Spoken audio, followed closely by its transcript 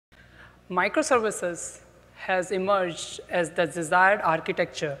microservices has emerged as the desired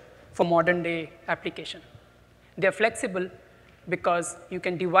architecture for modern day application. They're flexible because you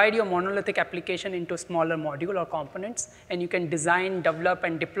can divide your monolithic application into smaller module or components, and you can design, develop,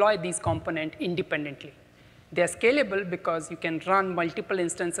 and deploy these components independently. They're scalable because you can run multiple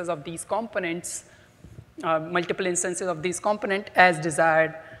instances of these components as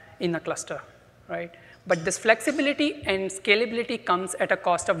desired in a cluster, right? But this flexibility and scalability comes at a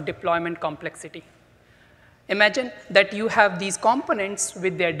cost of deployment complexity. Imagine that you have these components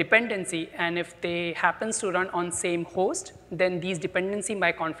with their dependency, and if they happens to run on same host, then these dependency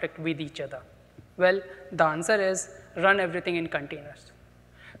might conflict with each other. Well, the answer is run everything in containers.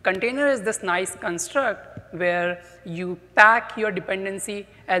 Container is this nice construct where you pack your dependency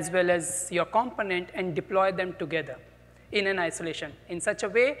as well as your component and deploy them together in an isolation in such a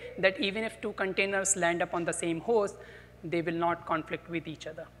way that even if two containers land up on the same host, they will not conflict with each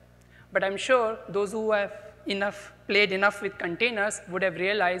other. But I'm sure those who have played enough with containers would have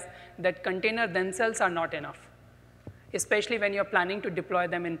realized that containers themselves are not enough, especially when you're planning to deploy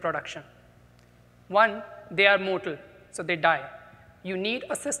them in production. One, they are mortal, so they die. You need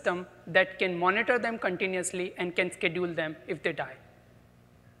a system that can monitor them continuously and can schedule them if they die.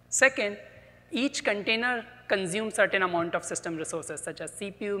 Second, each container consumes certain amount of system resources, such as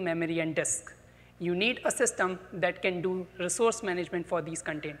CPU, memory, and disk. You need a system that can do resource management for these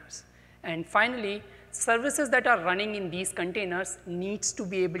containers. And finally, services that are running in these containers needs to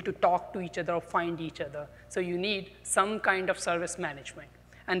be able to talk to each other or find each other. So you need some kind of service management.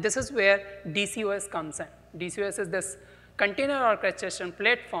 And this is where DCOS comes in. DCOS is this container orchestration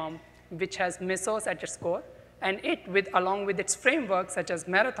platform which has Mesos at its core, and it, along with its framework such as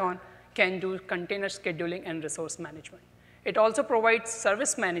Marathon, can do container scheduling and resource management. It also provides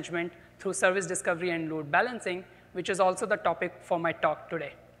service management through service discovery and load balancing, which is also the topic for my talk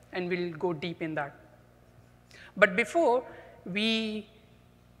today, and we'll go deep in that. But before we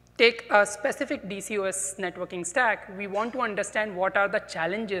take a specific DCOS networking stack, we want to understand what are the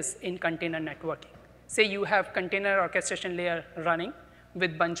challenges in container networking. Say you have container orchestration layer running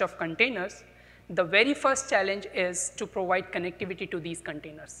with bunch of containers. The very first challenge is to provide connectivity to these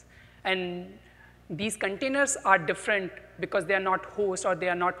containers. And these containers are different because they are not hosts or they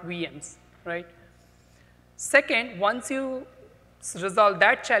are not VMs, right? Second, once you resolve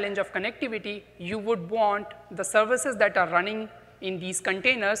that challenge of connectivity, you would want the services that are running in these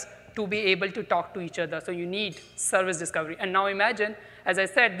containers to be able to talk to each other. So you need service discovery. And now imagine, as I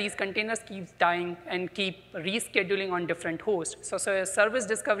said, these containers keep dying and keep rescheduling on different hosts. So a service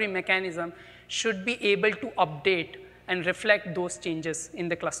discovery mechanism should be able to update and reflect those changes in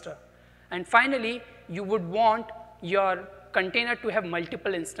the cluster. And finally, you would want your container to have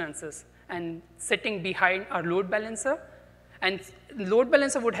multiple instances and sitting behind a load balancer. And load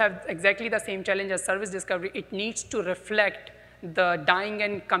balancer would have exactly the same challenge as service discovery. It needs to reflect the dying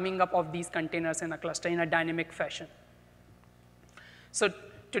and coming up of these containers in a cluster in a dynamic fashion. So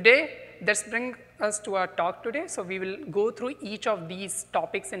today, this brings us to our talk today. So we will go through each of these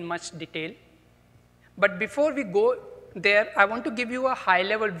topics in much detail. But before we go there, I want to give you a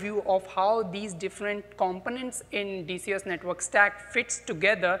high-level view of how these different components in DCOS network stack fits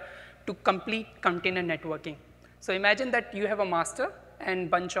together to complete container networking. So imagine that you have a master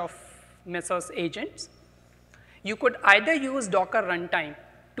and bunch of Mesos agents. You could either use Docker runtime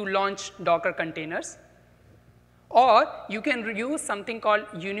to launch Docker containers, or you can use something called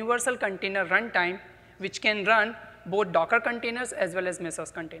universal container runtime, which can run both Docker containers as well as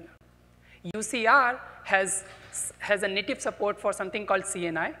Mesos container. UCR has a native support for something called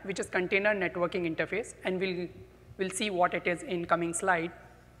CNI, which is Container Networking Interface, and we'll see what it is in coming slide.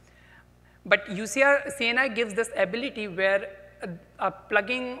 But CNI gives this ability where a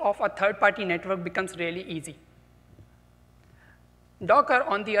plugging of a third-party network becomes really easy. Docker,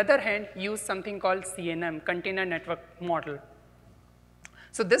 on the other hand, use something called CNM, Container Network Model.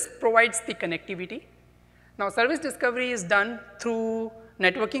 So this provides the connectivity. Now, service discovery is done through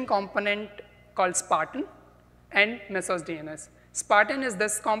networking component called Spartan and Mesos DNS. Spartan is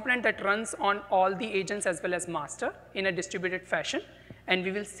this component that runs on all the agents as well as master in a distributed fashion, and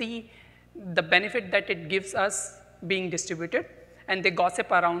we will see the benefit that it gives us being distributed, and they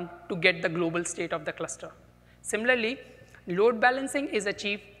gossip around to get the global state of the cluster. Similarly, load balancing is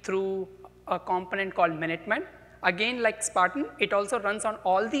achieved through a component called Minuteman. Again, like Spartan, it also runs on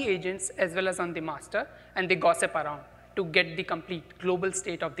all the agents as well as on the master, and they gossip around to get the complete global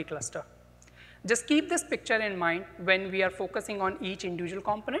state of the cluster. Just keep this picture in mind when we are focusing on each individual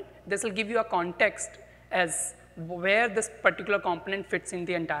component. This will give you a context as where this particular component fits in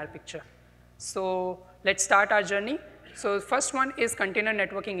the entire picture. So let's start our journey So first one is container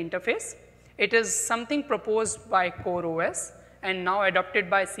networking interface. It is something proposed by Core OS and now adopted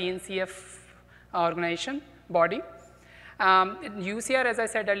by CNCF organization body. UCR, as I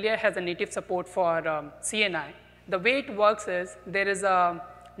said earlier, has a native support for CNI. The way it works is there is a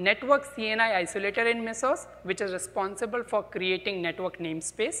network CNI isolator in Mesos, which is responsible for creating network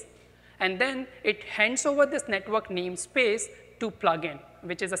namespace. And then it hands over this network namespace to plugin,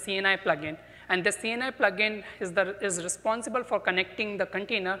 which is a CNI plugin. And the CNI plugin is responsible for connecting the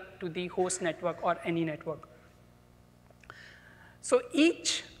container to the host network or any network. So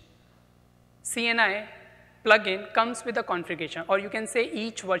each CNI plugin comes with a configuration, or you can say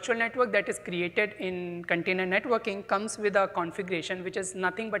each virtual network that is created in container networking comes with a configuration, which is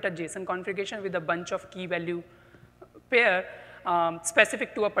nothing but a JSON configuration with a bunch of key value pair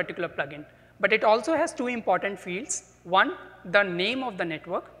specific to a particular plugin. But it also has two important fields. One, the name of the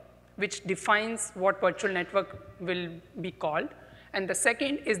network, which defines what virtual network will be called. And the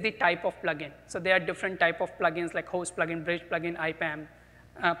second is the type of plugin. So there are different type of plugins like host plugin, bridge plugin, IPAM,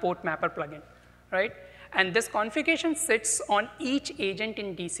 port mapper plugin, right? And this configuration sits on each agent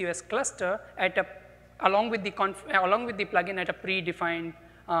in DCOS cluster at along with the plugin at a predefined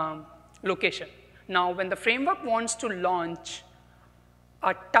location. Now, when the framework wants to launch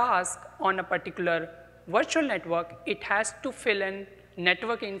a task on a particular virtual network, it has to fill in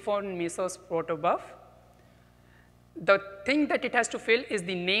network info in Mesos protobuf. The thing that it has to fill is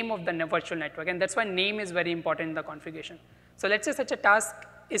the name of the virtual network, and that's why name is very important in the configuration. So let's say such a task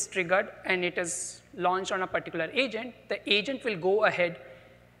is triggered and it is launched on a particular agent. The agent will go ahead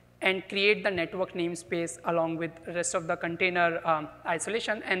and create the network namespace along with the rest of the container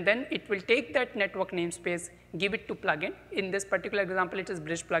isolation, and then it will take that network namespace, give it to plugin. In this particular example, it is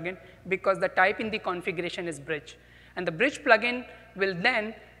bridge plugin because the type in the configuration is bridge. And the bridge plugin will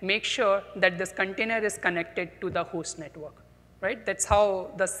then make sure that this container is connected to the host network, right? That's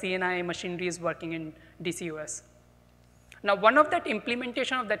how the CNI machinery is working in DCOS. Now, one of that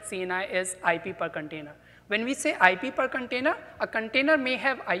implementation of that CNI is IP per container. When we say IP per container, a container may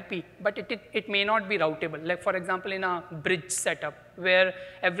have IP, but it may not be routable. Like for example, in a bridge setup where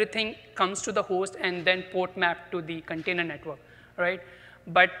everything comes to the host and then port map to the container network, right?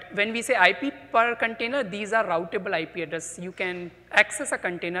 But when we say IP per container, these are routable IP address. You can access a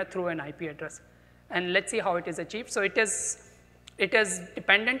container through an IP address. And let's see how it is achieved. So it is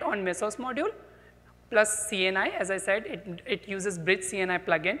dependent on Mesos module plus CNI. As I said, it uses bridge CNI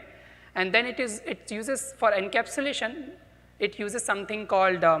plugin. And then it uses for encapsulation, it uses something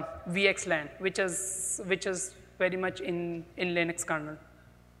called VXLAN, which is very much in Linux kernel.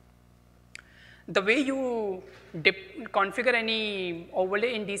 The way you configure any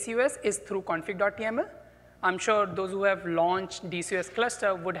overlay in DCOS is through config.yaml. I'm sure those who have launched DCOS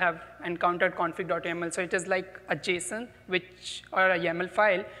cluster would have encountered config.yaml. So it is like a JSON or a YAML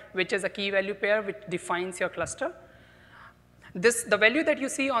file, which is a key value pair which defines your cluster. The value that you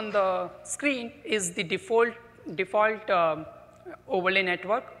see on the screen is the default overlay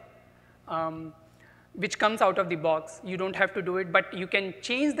network, which comes out of the box. You don't have to do it, but you can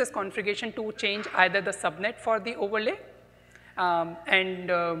change this configuration to change either the subnet for the overlay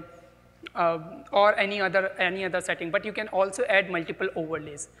or any other setting. But you can also add multiple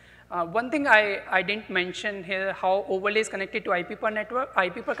overlays. One thing I didn't mention here, how overlay is connected to IP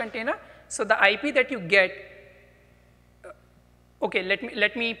per container. So the IP that you get. Okay,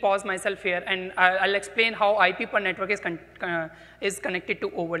 let me pause myself here, and I'll explain how IP per network is connected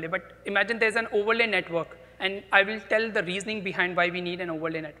to overlay. But imagine there's an overlay network, and I will tell the reasoning behind why we need an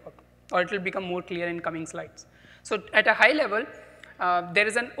overlay network, or it will become more clear in coming slides. So at a high level, there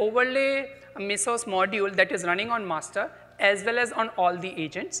is an overlay Mesos module that is running on master as well as on all the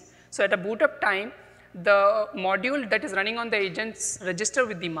agents. So at a boot up time, the module that is running on the agents register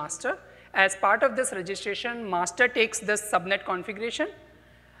with the master. As part of this registration, master takes this subnet configuration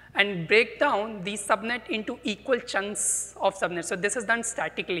and break down these subnet into equal chunks of subnet. So this is done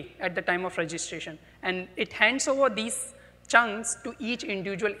statically at the time of registration, and it hands over these chunks to each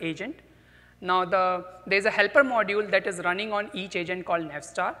individual agent. Now there's a helper module that is running on each agent called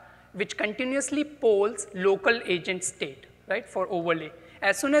navstar, which continuously polls local agent state, right, for overlay.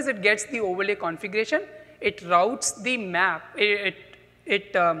 As soon as it gets the overlay configuration, it routes the map, it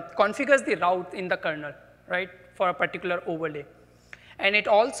configures the route in the kernel, right, for a particular overlay. And it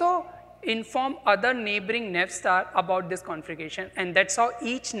also informs other neighboring navstar about this configuration, and that's how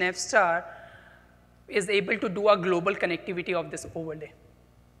each navstar is able to do a global connectivity of this overlay.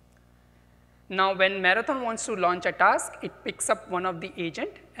 Now, when Marathon wants to launch a task, it picks up one of the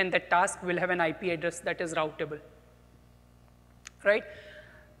agent, and that task will have an IP address that is routable, right?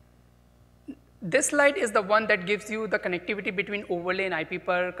 This slide is the one that gives you the connectivity between overlay and IP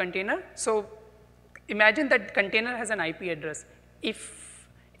per container. So imagine that container has an IP address.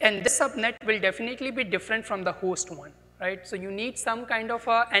 And this subnet will definitely be different from the host one, right? So you need some kind of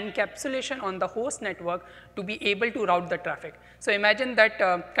a encapsulation on the host network to be able to route the traffic. So imagine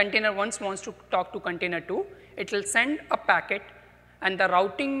that container 1 wants to talk to container 2. It will send a packet, and the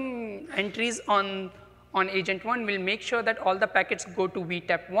routing entries on agent 1 will make sure that all the packets go to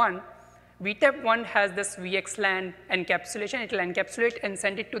VTAP 1. VTAP 1 has this VXLAN encapsulation. It will encapsulate and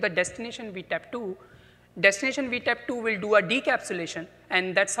send it to the destination VTAP 2. Destination VTAP 2 will do a decapsulation,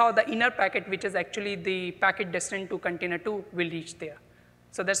 and that's how the inner packet, which is actually the packet destined to container 2, will reach there.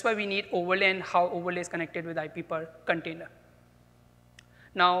 So that's why we need overlay and how overlay is connected with IP per container.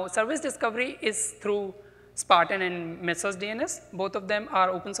 Now, service discovery is through Spartan and Mesos DNS. Both of them are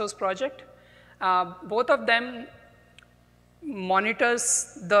open source project. Both of them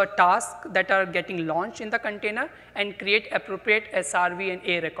monitors the tasks that are getting launched in the container and create appropriate SRV and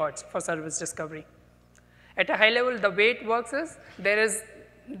A records for service discovery. At a high level, the way it works is there is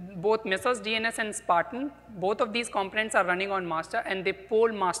both Mesos DNS and Spartan. Both of these components are running on master, and they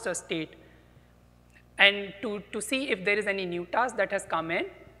poll master state. And to see if there is any new task that has come in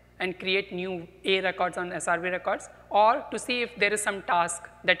and create new A records on SRV records, or to see if there is some task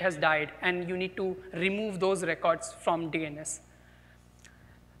that has died and you need to remove those records from DNS.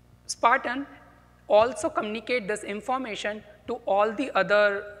 Spartan also communicate this information to all the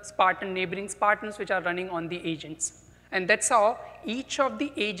other Spartan, neighboring Spartans which are running on the agents. And that's how each of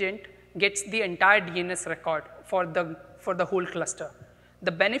the agent gets the entire DNS record for the whole cluster.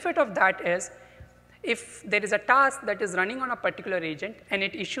 The benefit of that is, if there is a task that is running on a particular agent and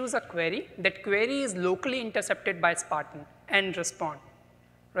it issues a query, that query is locally intercepted by Spartan and respond,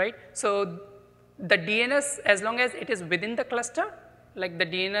 right? So the DNS, as long as it is within the cluster, like the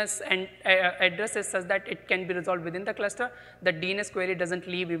DNS and address is such that it can be resolved within the cluster, the DNS query doesn't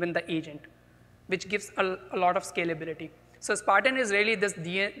leave even the agent, which gives a lot of scalability. So Spartan is really this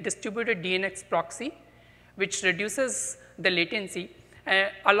distributed DNS proxy, which reduces the latency,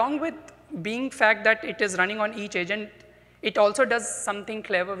 along with being fact that it is running on each agent. It also does something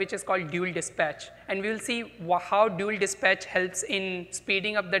clever, which is called dual dispatch. And we will see how dual dispatch helps in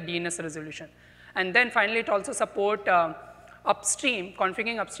speeding up the DNS resolution. And then finally, it also supports upstream,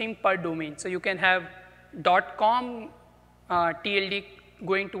 configuring upstream per domain. So you can have .com TLD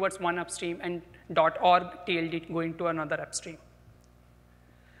going towards one upstream and .org TLD going to another upstream.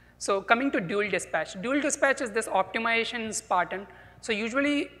 So coming to dual dispatch is this optimization in Spartan. So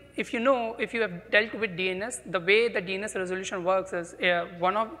usually, if you have dealt with DNS, the way the DNS resolution works is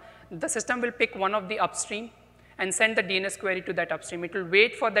the system will pick one of the upstream and send the DNS query to that upstream. It will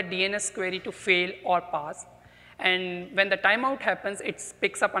wait for the DNS query to fail or pass. And when the timeout happens, it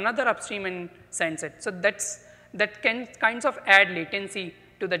picks up another upstream and sends it. So that can kinds of add latency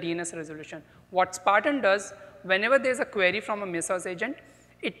to the DNS resolution. What Spartan does, whenever there's a query from a Mesos agent,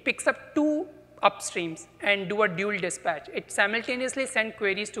 it picks up two upstreams and do a dual dispatch. It simultaneously sends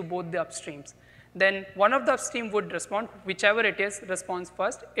queries to both the upstreams. Then one of the upstream would respond, whichever it is, responds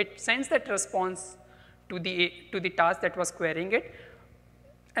first. It sends that response to the task that was querying it.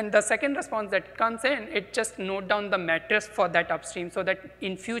 And the second response that comes in, it just note down the matrix for that upstream, so that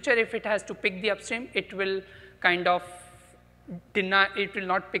in future, if it has to pick the upstream, it will kind of it will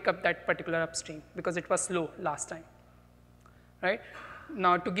not pick up that particular upstream because it was slow last time, right?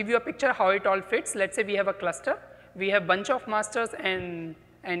 Now, to give you a picture how it all fits, let's say we have a cluster. We have bunch of masters and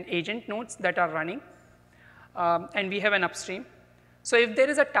agent nodes that are running, and we have an upstream. So if there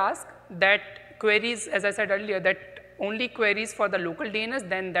is a task that queries, as I said earlier, that only queries for the local DNS,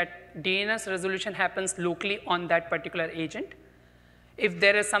 then that DNS resolution happens locally on that particular agent. If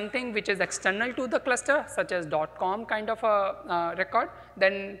there is something which is external to the cluster, such as .com kind of a record,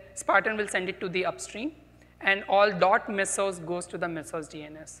 then Spartan will send it to the upstream, and all .mesos goes to the Mesos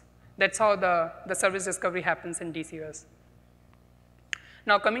DNS. That's how the service discovery happens in DCOS.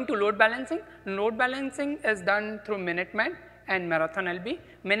 Now coming to load balancing is done through Minuteman and Marathon LB.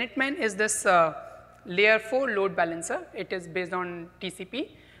 Minuteman is this layer 4 load balancer. It is based on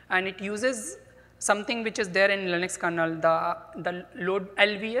TCP, and it uses something which is there in Linux kernel, the load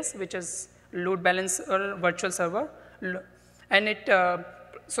LVS, which is load balancer virtual server, and it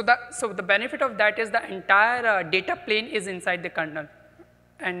so the benefit of that is the entire data plane is inside the kernel,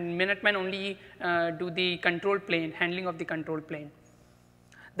 and Minuteman only do the control plane, handling of the control plane.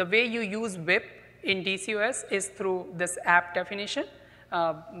 The way you use WIP in DCOS is through this app definition.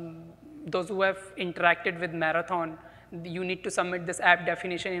 Those who have interacted with Marathon, you need to submit this app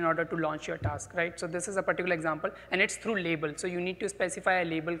definition in order to launch your task, right? So this is a particular example, and it's through label. So you need to specify a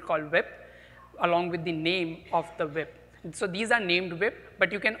label called WIP. along with the name of the VIP. So these are named VIP,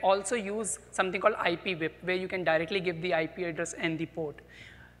 but you can also use something called IP VIP, where you can directly give the IP address and the port.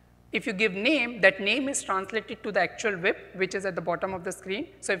 If you give name, that name is translated to the actual VIP, which is at the bottom of the screen.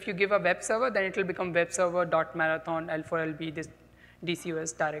 So if you give a web server, then it will become web server.marathon L4LB, this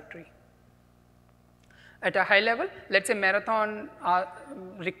DCOS directory. At a high level, let's say Marathon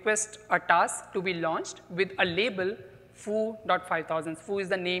requests a task to be launched with a label foo.5000. Foo is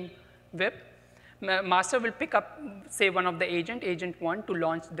the name VIP. Master will pick up, say, one of the agent 1 to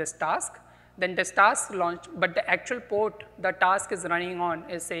launch this task. Then this task launched, but the actual port the task is running on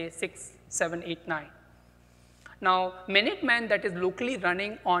is, say, 6789. Now, Minuteman that is locally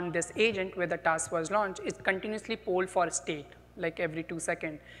running on this agent where the task was launched is continuously polled for state, like every 2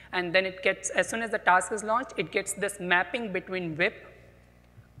 seconds. And then it gets, as soon as the task is launched, it gets this mapping between VIP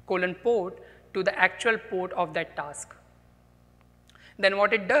 :port to the actual port of that task. Then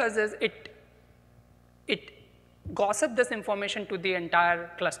what it does is it gossips this information to the entire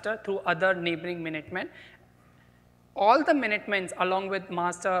cluster through other neighboring Minutemen. All the Minutemens, along with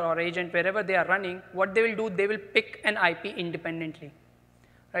master or agent, wherever they are running, what they will do, they will pick an IP independently,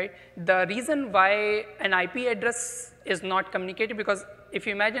 right? The reason why an IP address is not communicated, because if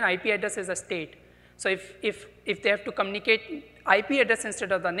you imagine IP address is a state, so if they have to communicate IP address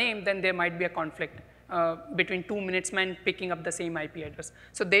instead of the name, then there might be a conflict between two Minutemen picking up the same IP address.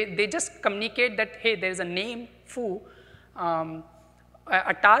 So they just communicate that, hey, there is a name foo,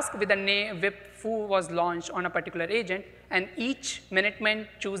 a task with a name VIP foo was launched on a particular agent, and each Minuteman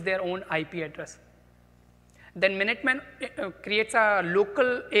choose their own IP address. Then Minuteman creates a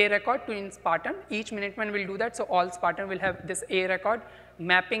local A record to in Spartan. Each Minuteman will do that, so all Spartan will have this A record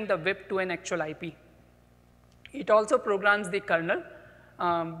mapping the VIP to an actual IP. It also programs the kernel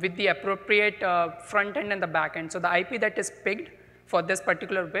with the appropriate front end and the back end. So the IP that is picked for this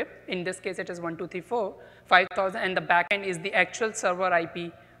particular VIP, in this case it is 123.4.5000, and the back end is the actual server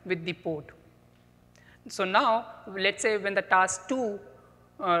IP with the port. So now, let's say when the task 2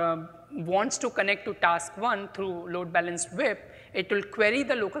 wants to connect to task 1 through load balanced VIP, it will query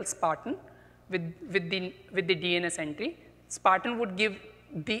the local Spartan with the DNS entry. Spartan would give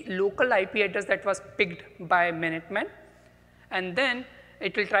the local IP address that was picked by Minuteman, and then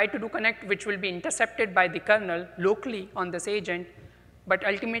it will try to do connect, which will be intercepted by the kernel locally on this agent. But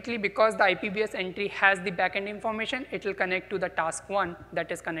ultimately, because the IPBS entry has the backend information, it will connect to the task 1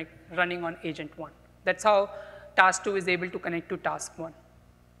 that is running on agent 1. That's how task 2 is able to connect to task 1.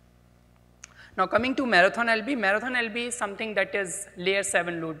 Now coming to Marathon LB, Marathon LB is something that is layer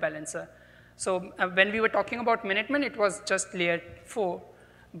 7 load balancer. So when we were talking about Minuteman, it was just layer 4,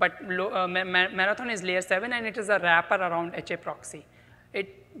 but Marathon is layer 7, and it is a wrapper around HA proxy.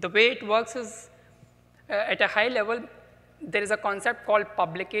 The way it works is, at a high level, there is a concept called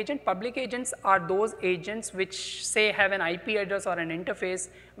public agent. Public agents are those agents which, say, have an IP address or an interface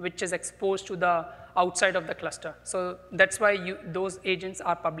which is exposed to the outside of the cluster. So that's why those agents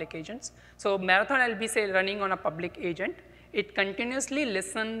are public agents. So Marathon LB, say, running on a public agent, it continuously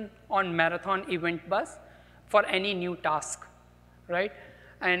listens on Marathon event bus for any new task, right?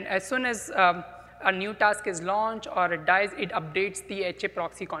 And as soon as a new task is launched or it dies, it updates the HA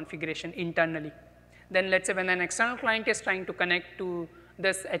proxy configuration internally. Then let's say when an external client is trying to connect to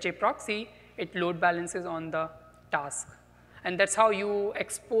this HA proxy, it load balances on the task. And that's how you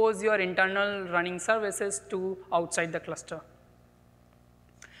expose your internal running services to outside the cluster.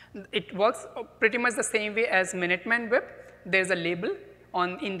 It works pretty much the same way as Minuteman VIP. There's a label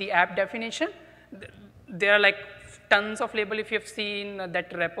in the app definition. There are like tons of label if you have seen that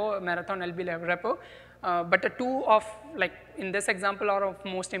repo, Marathon LB repo. But the two of, like in this example, are of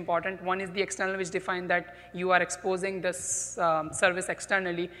most important. One is the external, which define that you are exposing this service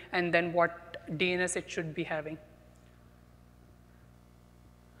externally, and then what DNS it should be having.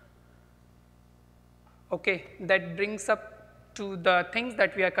 Okay, that brings up to the things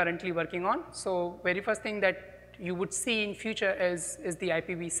that we are currently working on. So very first thing that you would see in future is the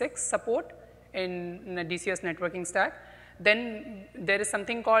IPv6 support in the DCS networking stack. Then there is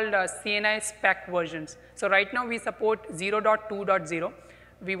something called CNI spec versions. So right now we support 0.2.0.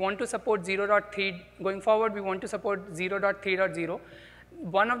 We want to support 0.3. Going forward, we want to support 0.3.0.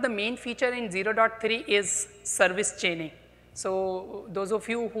 One of the main feature in 0.3 is service chaining. So those of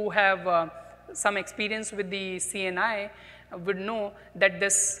you who have some experience with the CNI would know that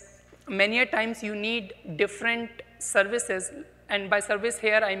many a times you need different services. And by service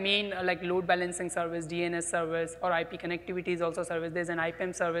here, I mean like load balancing service, DNS service, or IP connectivity is also service. There's an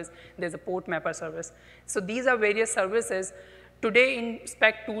IPM service, there's a port mapper service. So these are various services. Today in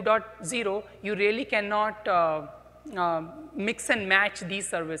spec 2.0, you really cannot mix and match these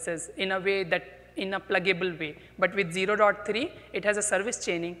services in a way that in a pluggable way. But with 0.3, it has a service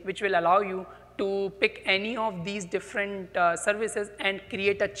chaining which will allow you to pick any of these different services and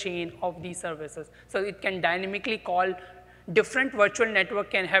create a chain of these services. So it can dynamically call different virtual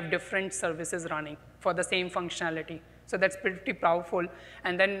network can have different services running for the same functionality. So that's pretty powerful.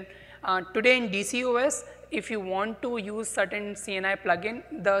 And then today in DCOS, if you want to use certain CNI plugin,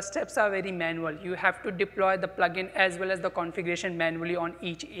 the steps are very manual. You have to deploy the plugin as well as the configuration manually on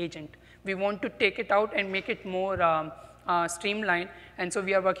each agent. We want to take it out and make it more streamlined. And so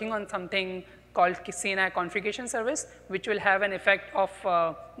we are working on something called CNI configuration service, which will have an effect of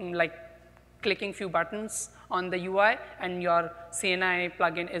like clicking few buttons on the UI and your CNI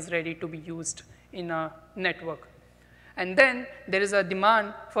plugin is ready to be used in a network. And then there is a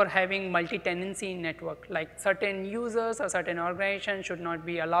demand for having multi-tenancy in network, like certain users or certain organizations should not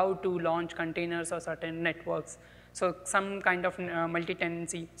be allowed to launch containers or certain networks. So some kind of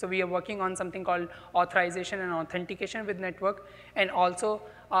multi-tenancy. So we are working on something called authorization and authentication with network, and also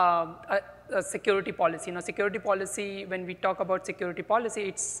a security policy. Now security policy, when we talk about security policy,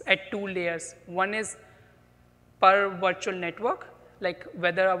 it's at 2 layers. One is per virtual network, like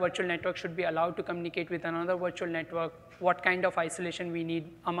whether a virtual network should be allowed to communicate with another virtual network, what kind of isolation we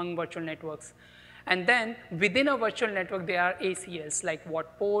need among virtual networks. And then within a virtual network, there are ACLs, like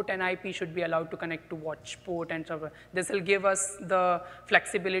what port and IP should be allowed to connect to what port and server. This will give us the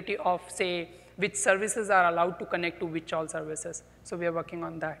flexibility of, say, which services are allowed to connect to which all services. So we are working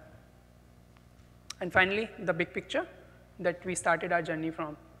on that. And finally, the big picture that we started our journey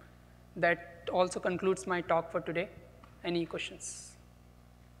from. That also concludes my talk for today. Any questions?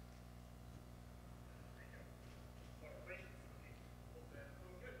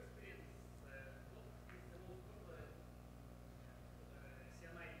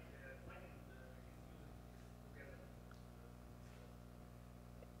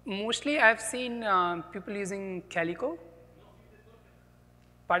 Mostly I've seen people using Calico.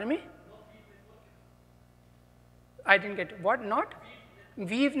 Pardon me? I didn't get it. What? Not?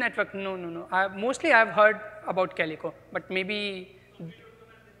 Weave network? No, no, no. Mostly I've heard about Calico, but maybe.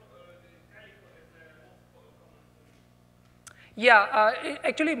 Yeah,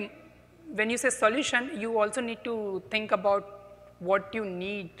 actually, when you say solution, you also need to think about what you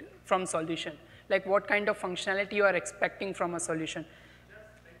need from solution, like what kind of functionality you are expecting from a solution.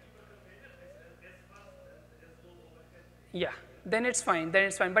 Yeah, then it's fine, then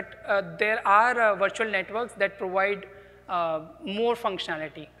it's fine. But there are virtual networks that provide more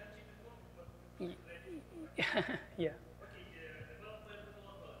functionality. Yeah.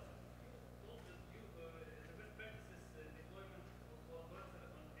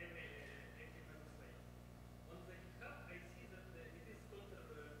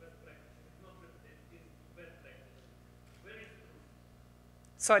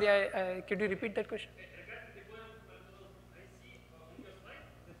 Sorry, could you repeat that question?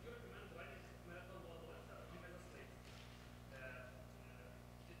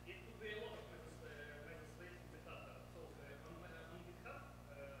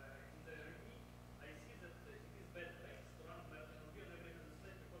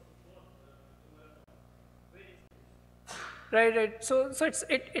 Right, right. So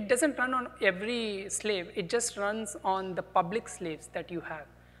it doesn't run on every slave. It just runs on the public slaves that you have,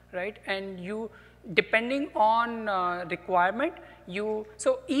 right? And you, depending on requirement,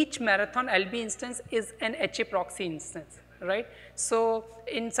 so each Marathon LB instance is an HA proxy instance, right? So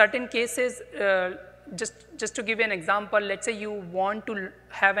in certain cases, just to give you an example, let's say you want to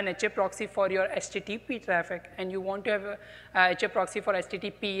have an HA proxy for your HTTP traffic and you want to have a HA proxy for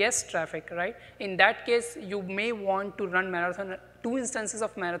HTTPS traffic, right? In that case, you may want to run Marathon, 2 instances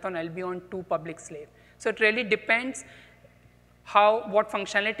of Marathon LB on 2 public slaves. So it really depends what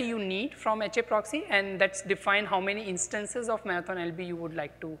functionality you need from HA proxy, and that's define how many instances of Marathon LB you would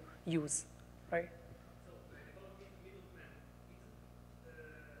like to use, right?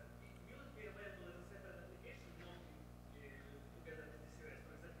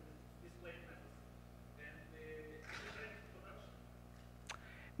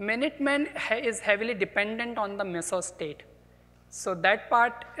 Minuteman is heavily dependent on the Mesos state. So that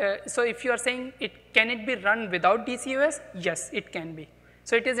part, so if you are saying can it be run without DCOS? Yes, it can be.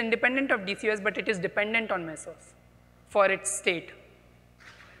 So it is independent of DCOS, but it is dependent on Mesos for its state.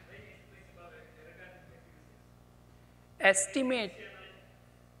 Estimate,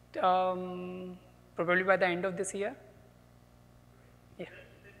 probably by the end of this year. Yeah.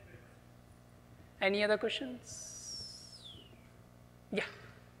 Any other questions? Yeah.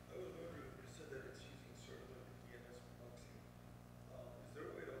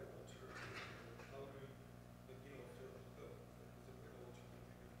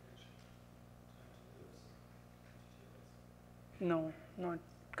 No, not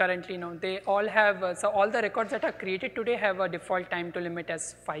currently, no. They all have, so all the records that are created today have a default time to limit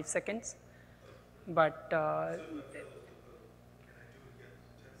as 5 seconds. But,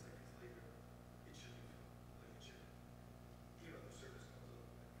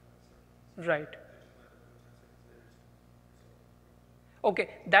 right. Okay,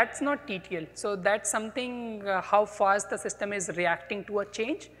 that's not TTL. So that's something, how fast the system is reacting to a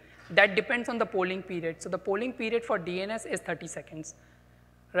change. That depends on the polling period. So the polling period for DNS is 30 seconds,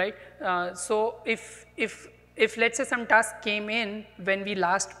 right? So if let's say some task came in when we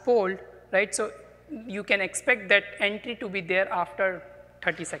last polled, right? So you can expect that entry to be there after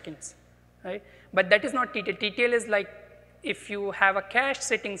 30 seconds, right? But that is not TTL. TTL is like if you have a cache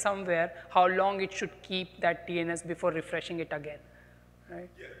sitting somewhere, how long it should keep that DNS before refreshing it again. Right?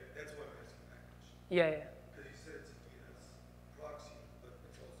 Yeah, that's what I'm asking that question. Yeah, yeah. Because you said it's a DNS proxy, but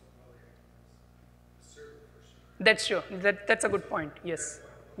it's also probably a server for sure. That's true. That's a good point. Yes.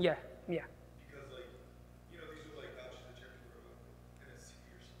 Yeah, yeah. Because like, these are like options to check for NSC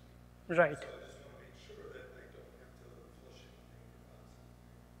or something. Right. So I just want to make sure that I don't have to flush anything or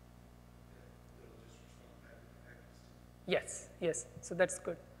it'll just respond back to the accuracy. Yes, yes. So that's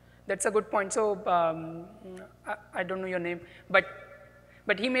good. That's a good point. So I don't know your name, but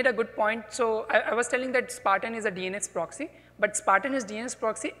he made a good point. So I was telling that Spartan is a DNS proxy, but Spartan is DNS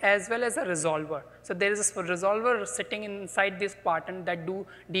proxy as well as a resolver. So there is a resolver sitting inside this Spartan that do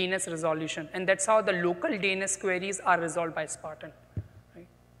DNS resolution, and that's how the local DNS queries are resolved by Spartan. Right?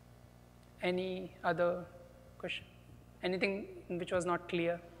 Any other question? Anything which was not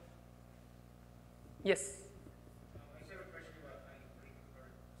clear? Yes.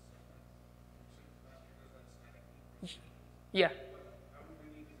 Yeah.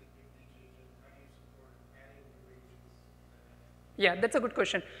 Yeah, that's a good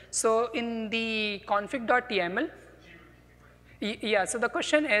question. So in the config.yml, yeah, so the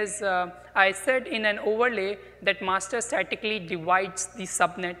question is, I said in an overlay that master statically divides the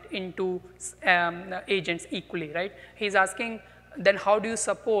subnet into agents equally, right? He's asking, then how do you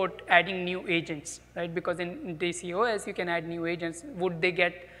support adding new agents, right? Because in DCOS, you can add new agents. Would they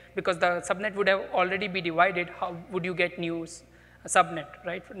get, because the subnet would have already be divided, how would you get new subnet,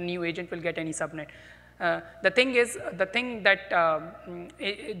 right? New agent will get any subnet. The thing is, the thing that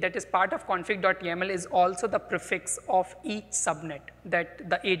that is part of config.yml is also the prefix of each subnet that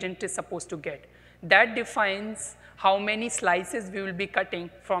the agent is supposed to get. That defines how many slices we will be cutting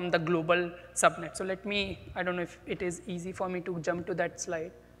from the global subnet. So let me, I don't know if it is easy for me to jump to that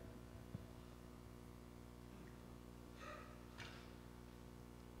slide.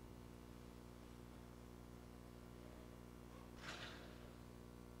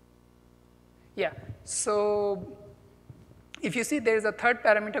 Yeah, so if you see there is a third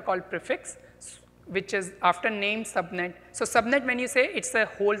parameter called prefix, which is after name subnet. So subnet, when you say, it's a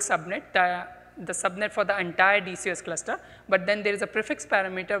whole subnet, the subnet for the entire DCOS cluster, but then there is a prefix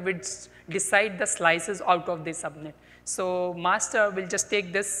parameter which decide the slices out of this subnet. So master will just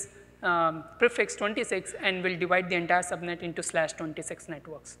take this prefix 26 and will divide the entire subnet into /26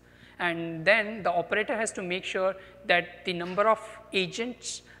 networks. And then the operator has to make sure that the number of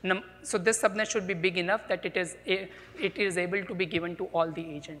agents, so this subnet should be big enough that it is able to be given to all the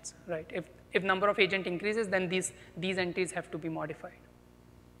agents, right? If number of agent increases, then these entries have to be modified.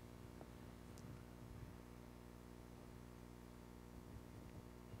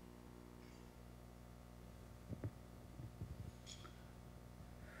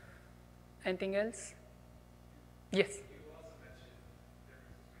 Anything else? Yes.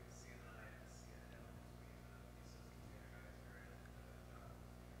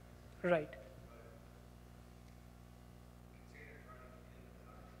 Right.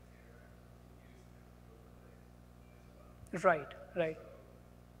 Right, right.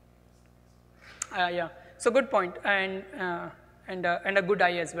 Yeah, so good point, and a good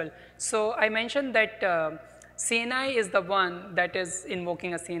eye as well. So I mentioned that CNI is the one that is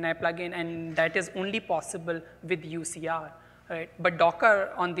invoking a CNI plugin, and that is only possible with UCR. Right? But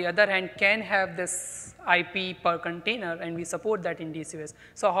Docker, on the other hand, can have this IP per container, and we support that in DCOS.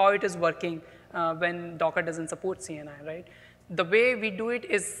 So how it is working when Docker doesn't support CNI, right? The way we do it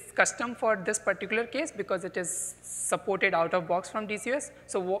is custom for this particular case because it is supported out of box from DCOS.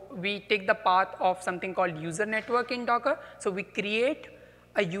 So we take the path of something called user network in Docker. So we create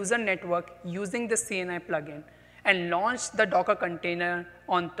a user network using the CNI plugin and launch the Docker container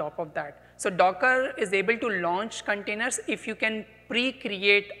on top of that. So Docker is able to launch containers if you can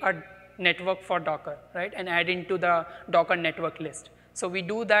pre-create a network for Docker, right, and add into the Docker network list. So we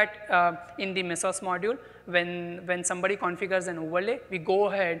do that in the Mesos module. When somebody configures an overlay, we go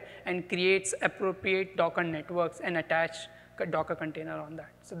ahead and creates appropriate Docker networks and attach Docker container on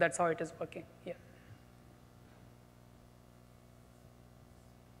that. So that's how it is working. Yeah.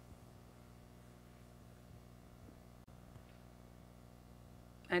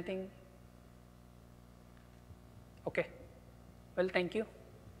 Anything? Okay. Well, thank you.